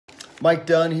Mike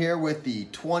Dunn here with the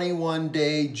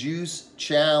 21-day juice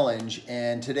challenge,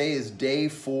 and today is day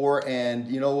 4, and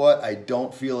you know what? I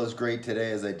don't feel as great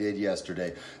today as I did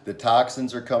yesterday. The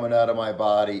toxins are coming out of my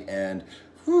body, and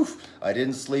whew, I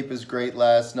didn't sleep as great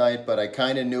last night, but I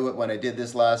kind of knew it when I did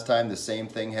this last time. The same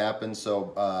thing happened,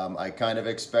 so I kind of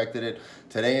expected it.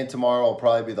 Today and tomorrow will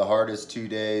probably be the hardest 2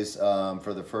 days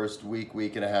for the first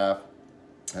week and a half.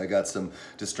 I got some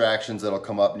distractions that'll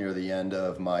come up near the end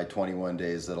of my 21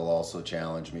 days that'll also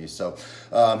challenge me. So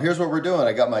here's what we're doing.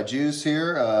 I got my juice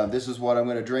here. This is what I'm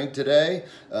going to drink today.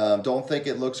 Don't think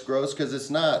it looks gross, because it's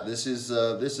not. This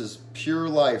is pure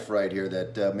life right here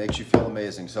that makes you feel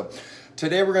amazing. So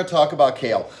today we're going to talk about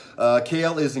kale.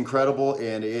 Kale is incredible,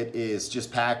 and it is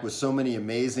just packed with so many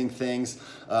amazing things.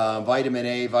 Vitamin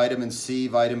A, vitamin C,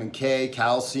 vitamin K,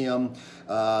 calcium.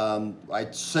 I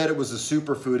said it was a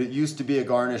superfood. It used to be a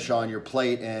garnish on your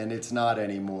plate, and it's not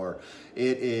anymore.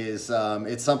 It is,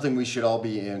 it's something we should all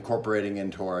be incorporating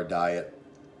into our diet.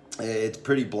 It's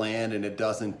pretty bland, and it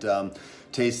doesn't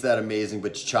taste that amazing,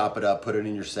 but you chop it up, put it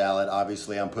in your salad.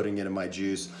 Obviously, I'm putting it in my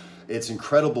juice. It's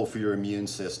incredible for your immune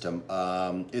system.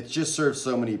 It just serves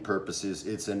so many purposes.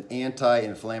 It's an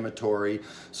anti-inflammatory,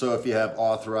 so if you have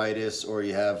arthritis or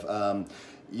you have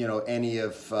you know, any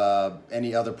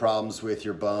other problems with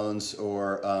your bones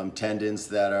or tendons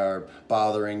that are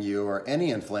bothering you, or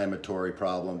any inflammatory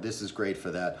problem, this is great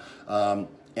for that.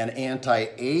 And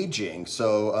anti-aging,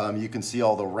 so you can see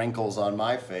all the wrinkles on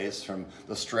my face from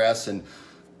the stress and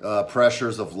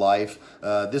pressures of life.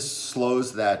 This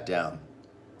slows that down.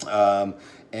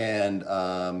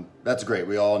 That's great.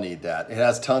 We all need that. It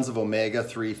has tons of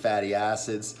omega-3 fatty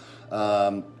acids,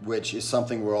 which is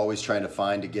something we're always trying to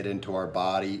find to get into our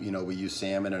body. You know, we use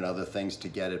salmon and other things to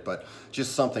get it, but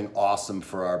just something awesome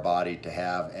for our body to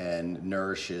have and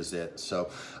nourishes it. So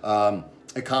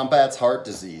it combats heart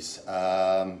disease,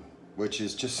 which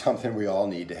is just something we all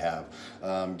need to have.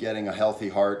 Getting a healthy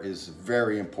heart is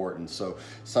very important, so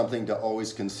something to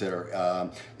always consider.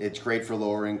 It's great for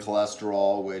lowering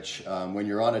cholesterol, which when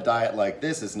you're on a diet like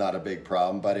this is not a big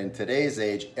problem, but in today's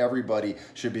age, everybody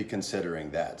should be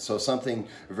considering that. So something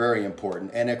very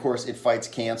important. And of course, it fights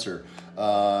cancer,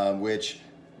 which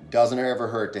doesn't ever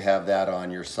hurt to have that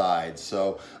on your side.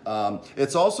 So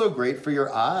it's also great for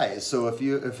your eyes. So if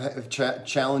you have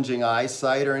challenging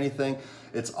eyesight or anything,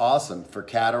 it's awesome for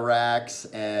cataracts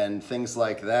and things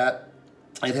like that.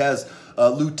 It has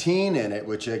lutein in it,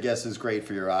 which I guess is great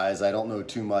for your eyes. I don't know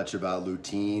too much about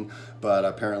lutein, but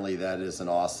apparently that is an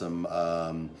awesome,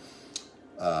 I'm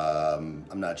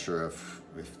not sure if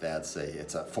that's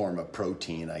it's a form of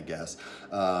protein, I guess.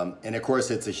 And of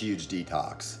course, it's a huge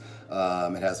detox.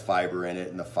 It has fiber in it,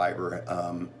 and the fiber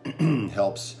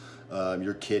helps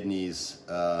your kidneys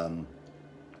and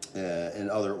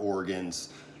other organs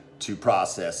to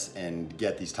process and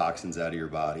get these toxins out of your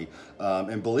body.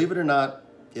 And believe it or not,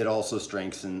 it also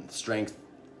strengthens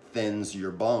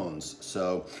your bones.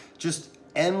 So just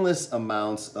endless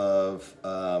amounts of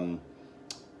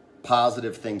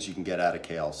positive things you can get out of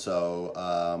kale.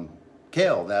 So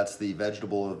kale, that's the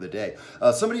vegetable of the day.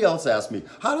 Somebody else asked me,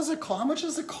 how much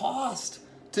does it cost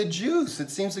to juice? It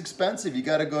seems expensive. You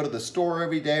got to go to the store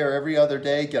every day or every other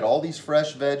day, get all these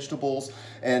fresh vegetables,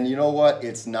 and you know what?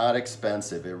 It's not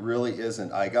expensive. It really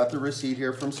isn't. I got the receipt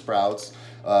here from Sprouts.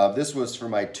 This was for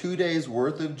my 2 days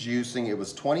worth of juicing. It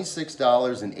was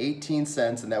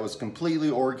 $26.18, and that was completely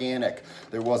organic.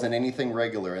 There wasn't anything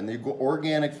regular, and the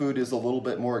organic food is a little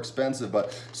bit more expensive,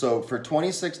 but so for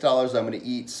 $26, I'm going to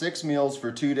eat 6 meals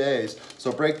for 2 days.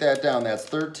 So break that down. That's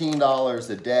 $13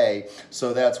 a day.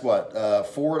 So that's what,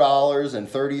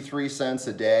 $4.33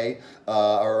 a day,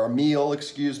 or a meal,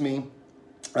 excuse me.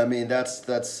 I mean, that's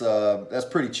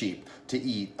pretty cheap to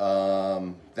eat.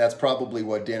 That's probably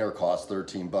what dinner costs,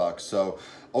 13 bucks. So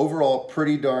overall,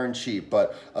 pretty darn cheap.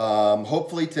 But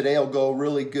hopefully today will go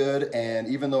really good. And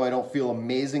even though I don't feel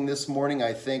amazing this morning,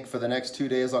 I think for the next 2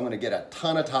 days, I'm going to get a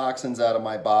ton of toxins out of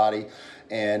my body.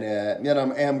 And then I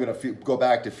am going to go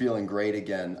back to feeling great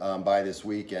again by this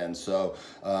weekend. So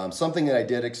something that I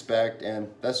did expect, and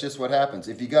that's just what happens.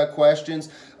 If you got questions,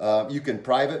 you can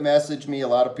private message me. A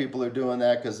lot of people are doing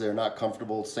that because they're not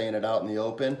comfortable saying it out in the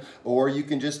open. Or you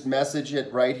can just message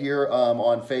it right here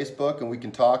on Facebook, and we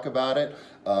can talk about it.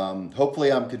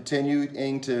 Hopefully I'm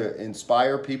continuing to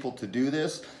inspire people to do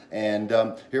this. And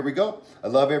here we go. I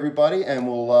love everybody, and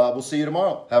we'll see you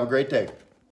tomorrow. Have a great day.